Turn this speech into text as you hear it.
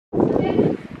Alright,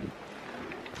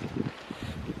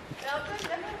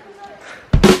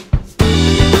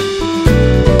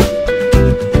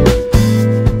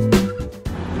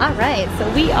 so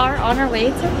we are on our way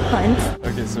to punt.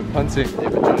 Okay, so punting, you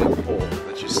have a giant pole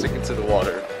that you stick into the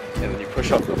water and then you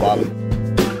push off the bottom.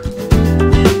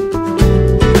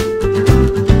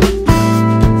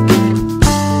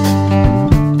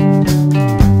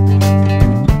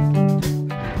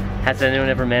 Has anyone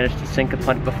ever managed to sink a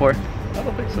punt before? I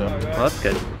don't think so. Well, that's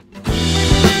good.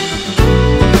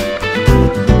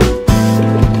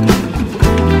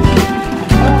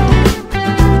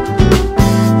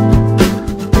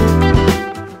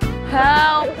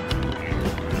 Help!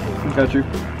 Got you.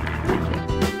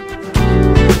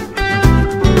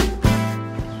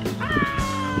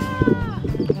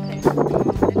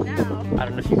 I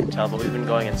don't know if you can tell, but we've been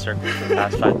going in circles for the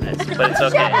past 5 minutes. But it's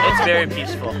okay. It's very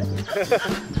peaceful.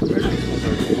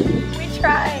 We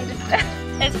tried.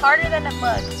 It's harder than it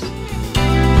looks.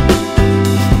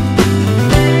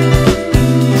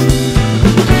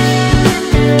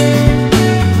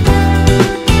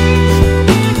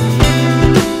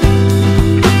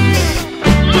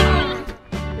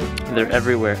 They're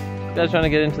everywhere. You guys trying to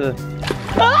get into the...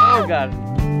 Oh god.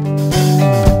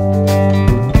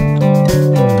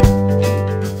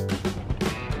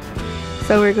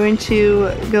 So we're going to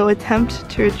go attempt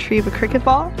to retrieve a cricket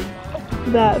ball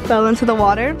that fell into the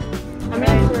water. I'm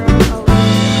gonna throw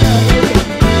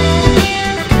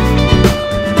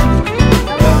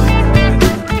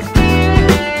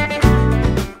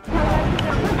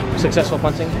Successful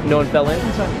punting. No one fell in.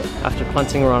 After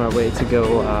punting, we're on our way to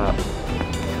go, what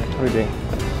are we doing?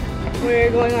 We're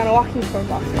going on a walking tour in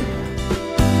Boston.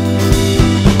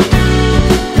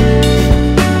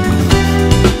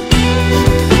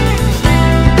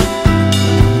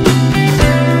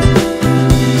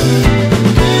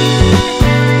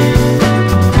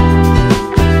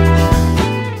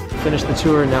 Finished the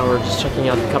tour, now we're just checking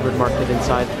out the covered market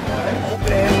inside.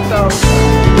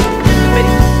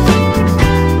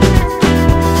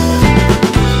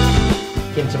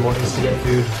 Came to Morton's to get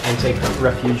food and take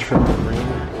refuge from the rain.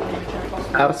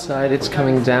 Outside, it's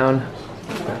coming down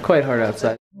quite hard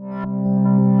outside.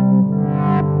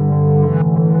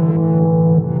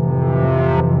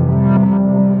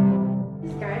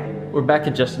 We're back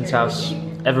at Justin's house.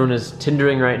 Everyone is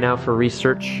Tindering right now for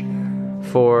research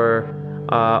for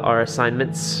our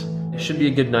assignments. It should be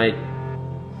a good night.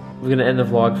 We're gonna end the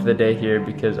vlog for the day here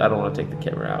because I don't want to take the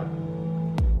camera out.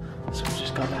 So we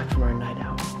just got back from our night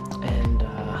out, and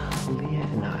Leah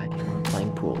and I were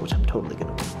playing pool, which I'm totally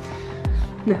gonna win.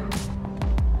 No.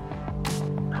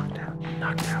 Knocked out.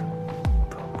 Knocked out.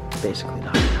 Boom. Basically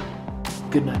knocked out.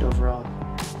 Good night overall.